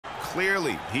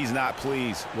clearly he's not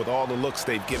pleased with all the looks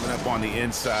they've given up on the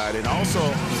inside, and also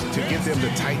to get them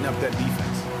to tighten up that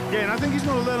defense. Yeah, and I think he's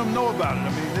going to let them know about it. I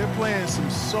mean, they're playing some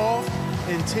soft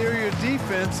interior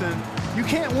defense, and you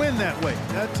can't win that way.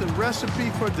 That's a recipe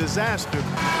for disaster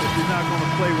if you're not going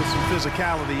to play with some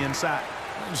physicality inside.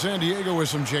 San Diego with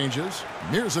some changes.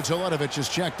 Mirza Teletovic is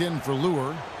checked in for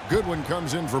Lure. Goodwin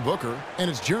comes in for Booker, and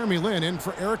it's Jeremy Lin in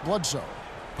for Eric Bledsoe.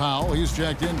 Powell, he's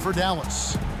checked in for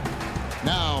Dallas.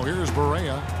 Now here's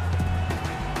Barea.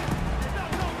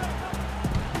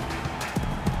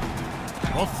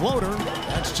 A floater.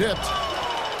 That's tipped.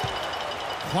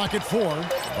 Clock at 4,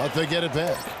 but they get it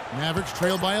back. Mavericks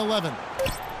trail by 11.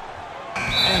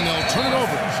 And they'll turn it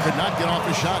over. Could not get off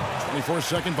the shot.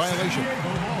 24-second violation.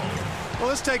 Well,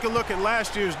 let's take a look at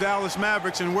last year's Dallas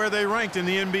Mavericks and where they ranked in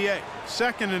the NBA.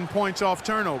 Second in points off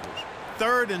turnovers.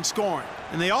 Third in scoring.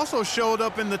 And they also showed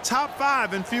up in the top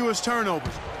 5 in fewest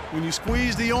turnovers. When you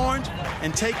squeeze the orange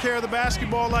and take care of the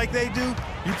basketball like they do,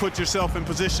 you put yourself in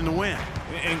position to win.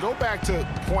 And go back to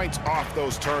points off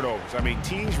those turnovers. I mean,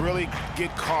 teams really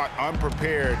get caught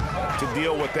unprepared to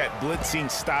deal with that blitzing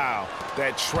style,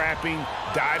 that trapping,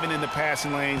 diving in the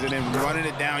passing lanes, and then running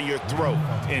it down your throat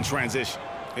in transition.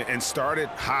 And started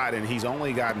hot, and he's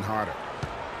only gotten hotter.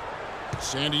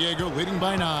 San Diego leading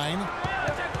by 9.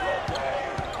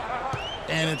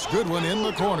 And it's Goodwin in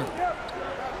the corner.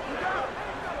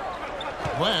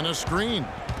 Len, a screen.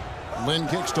 Lin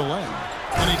kicks to Len.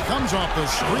 And he comes off the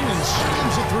screen and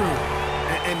slams it through.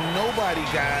 And nobody,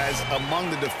 guys, among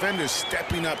the defenders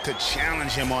stepping up to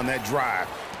challenge him on that drive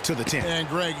to the 10. And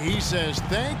Greg, he says,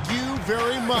 thank you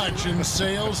very much, and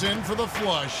sails in for the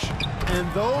flush.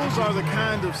 And those are the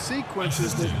kind of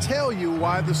sequences that tell you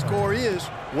why the score is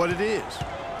what it is.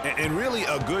 And really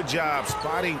a good job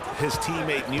spotting his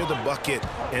teammate near the bucket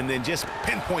and then just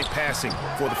pinpoint passing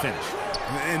for the finish.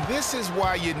 And this is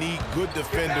why you need good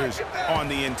defenders on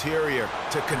the interior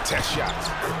to contest shots.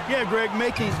 Yeah, Greg,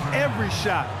 making every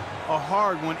shot a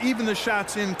hard one, even the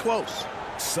shots in close.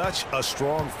 Such a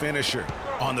strong finisher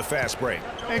on the fast break.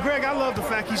 And Greg, I love the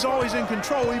fact he's always in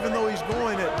control. Even though he's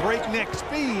going at breakneck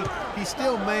speed, he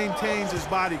still maintains his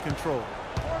body control.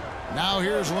 Now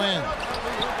here's Lin.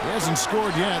 He hasn't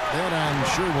scored yet. That I'm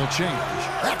sure will change.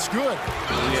 That's good.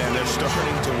 Yeah, and they're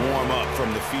starting to warm up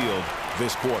from the field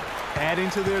this quarter. Adding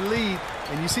to their lead,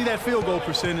 and you see that field goal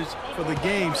percentage for the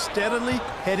game steadily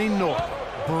heading north.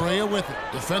 Barea with it,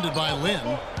 defended by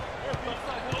Lin.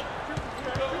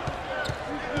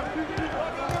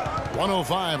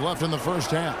 1:05 left in the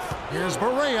first half. Here's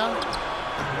Barea.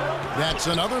 That's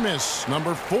another miss,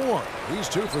 number 4. He's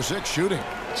 2 for 6 shooting.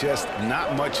 Just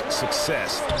not much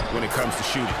success when it comes to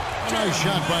shooting. Nice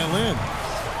shot by Lin.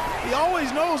 He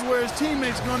always knows where his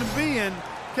teammate's going to be, and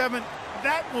Kevin,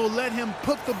 that will let him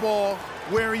put the ball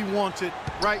where he wants it,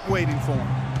 right waiting for him.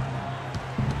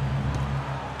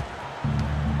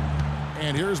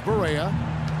 And here's Barea.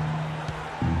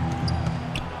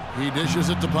 He dishes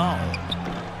it to Powell.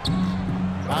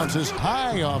 Bounces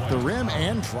high off the rim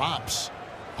and drops.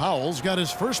 Powell's got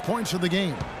his first points of the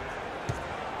game.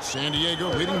 San Diego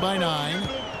leading by 9.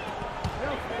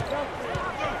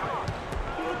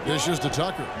 Dishes to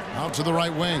Tucker. Out to the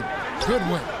right wing.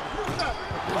 Goodwin.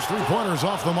 His 3-pointers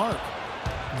off the mark.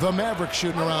 The Mavericks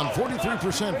shooting around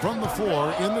 43% from the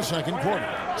floor in the second quarter.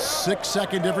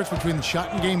 6-second difference between the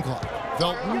shot and game clock.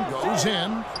 Felton goes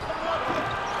in.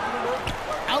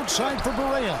 Outside for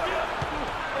Barea.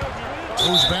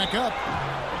 Goes back up.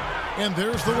 And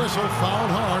there's the whistle.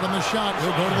 Fouled hard on the shot.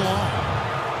 He'll go to the line.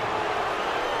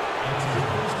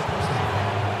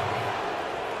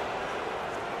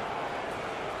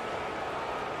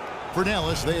 For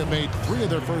Dallas, they have made 3 of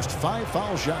their first 5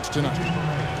 foul shots tonight.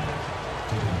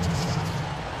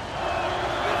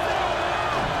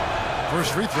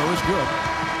 First free throw is good.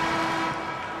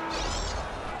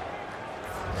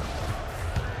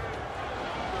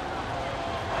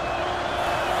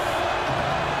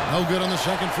 No good on the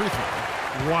second free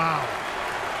throw. Wow.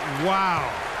 Wow.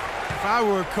 If I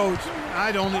were a coach,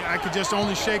 I could just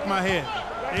only shake my head.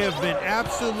 They have been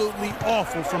absolutely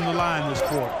awful from the line this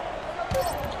quarter.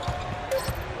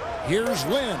 Here's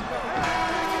Lin.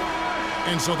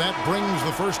 And so that brings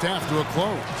the first half to a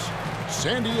close.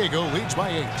 San Diego leads by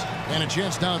 8. And a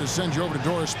chance now to send you over to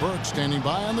Doris Burke, standing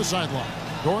by on the sideline.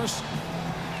 Doris?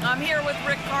 I'm here with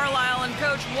Rick Carlisle. And,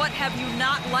 Coach, what have you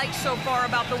not liked so far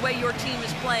about the way your team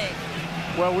is playing?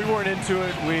 Well, we weren't into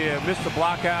it. We missed the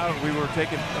block out. We were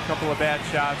taking a couple of bad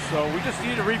shots. So we just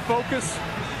need to refocus.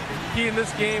 Key in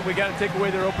this game, we got to take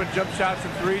away their open jump shots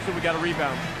and threes, and we got to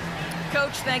rebound.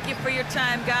 Coach, thank you for your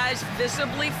time, guys.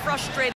 Visibly frustrated.